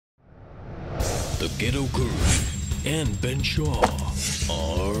the Ghetto Guru, and Ben Shaw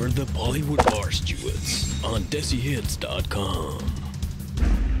are the Bollywood Bar Stewards on DesiHits.com.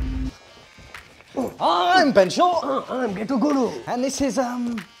 I'm Ben Shaw. I'm Ghetto Guru. And this is,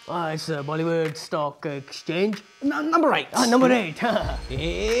 It's Bollywood Stock Exchange. number 8. Number 8.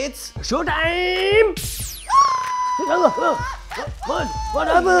 It's... Showtime! What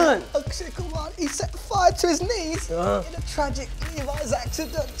happened? Akshay Kumar, he set fire to his knees in a tragic Levi's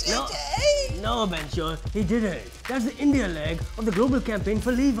accident. JJ! No, Ben Shaw, he didn't. That's the India leg of the global campaign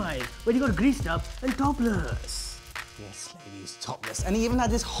for Levi's, where he got greased up and topless. Yes, ladies, topless. And he even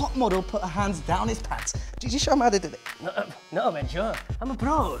had this hot model put her hands down his pants. Did you show him how they did it? No, Ben Shaw, I'm a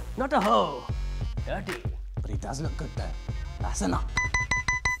pro, not a hoe. Dirty. But he does look good though. That's enough.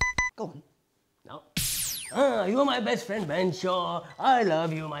 Go on. No. You're my best friend, Ben Shaw. I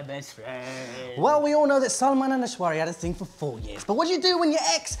love you, my best friend. Well, we all know that Salman and Aishwarya had a thing for 4 years. But what do you do when your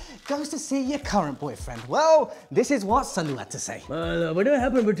ex goes to see your current boyfriend? Well, this is what Salu had to say. Well, whatever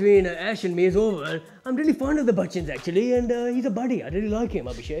happened between Ash and me is over. I'm really fond of the Bachchans, actually, and he's a buddy. I really like him,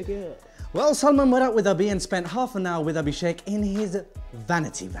 Abhishek, yeah. Well, Salman went out with Abhi and spent half an hour with Abhishek in his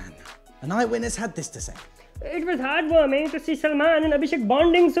vanity van. An eyewitness had this to say. It was heartwarming to see Salman and Abhishek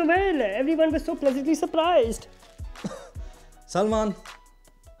bonding so well. Everyone was so pleasantly surprised. Salman,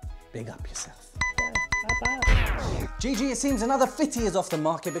 big up yourself. Gigi, it seems another fitty is off the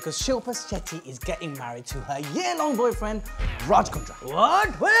market because Shilpa Shetty is getting married to her year-long boyfriend, Raj Kundra.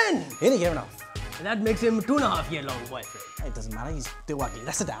 What? When? In a year and a half. That makes him 2.5-year-long boyfriend. It doesn't matter, he's still ugly.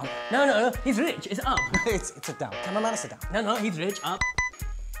 That's a down. No, he's rich. It's up. it's a down. Cameraman, it's a down. No, he's rich. Up.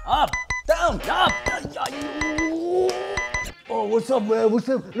 Up. Down! Up! Oh, what's up, man? What's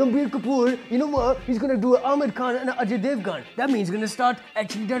up? Ranbir Kapoor, you know what? He's gonna do an Amir Khan and an Ajay Devgan. That means he's gonna start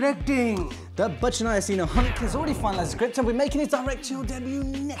actually directing. That Bachchan I Seen Hunk has already finalized the script and we're making his directorial debut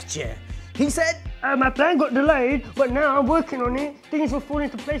next year. He said, My plan got delayed, but now I'm working on it. Things will fall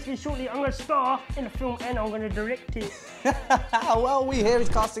into place very shortly. I'm gonna star in the film and I'm gonna direct it. well, we hear he's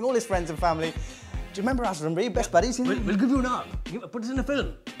casting all his friends and family. Do you remember us, Ranbir? Best buddies? We'll give you an up. Put us in a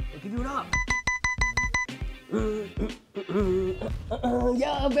film. We'll give you an up.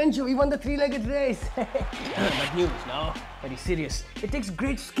 Yeah, eventually we won the 3-legged race. But news now, very serious. It takes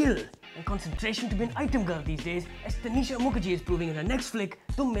great skill and concentration to be an item girl these days, as Tanisha Mukherjee is proving in her next flick,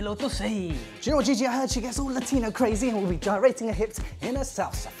 Tum Milo To Sahi. Do you know what, Gigi? I heard she gets all Latino crazy and will be gyrating her hips in a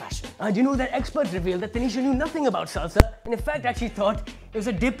salsa fashion. And you know that experts revealed that Tanisha knew nothing about salsa, and in fact actually thought it was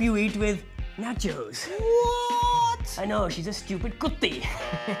a dip you eat with nachos. What? I know, she's a stupid kutti.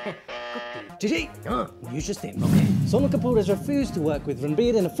 Gigi, use your thing. Okay. Sonal Kapoor has refused to work with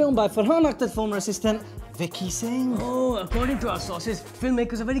Ranbir in a film by Farhan Akhtar's former assistant, Vicky Singh. Oh, according to our sources,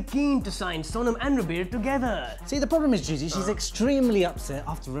 filmmakers are very keen to sign Sonam and Ranbir together. See, the problem is, Gigi, she's extremely upset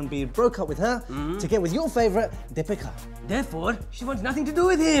after Ranbir broke up with her to get with your favourite, Deepika. Therefore, she wants nothing to do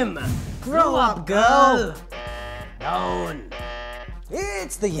with him. Grow up, girl. Down.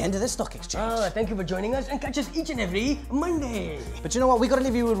 It's the end of the stock exchange. Thank you for joining us and catch us each and every Monday. But you know what? We gotta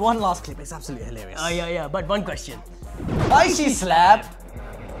leave you with one last clip. It's absolutely hilarious. Yeah. But one question. Icy slab.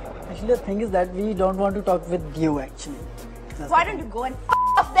 Actually, the thing is that we don't want to talk with you, actually. Why don't you go and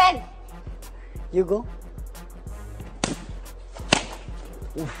off then? You go.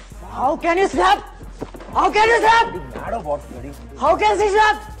 How can you slap? How can you slap? Mad or what, bloody? How can she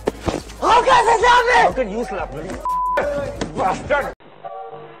slap? How can she slap me? How can you slap, bloody? Bastard!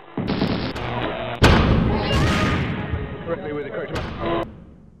 Correctly with the correct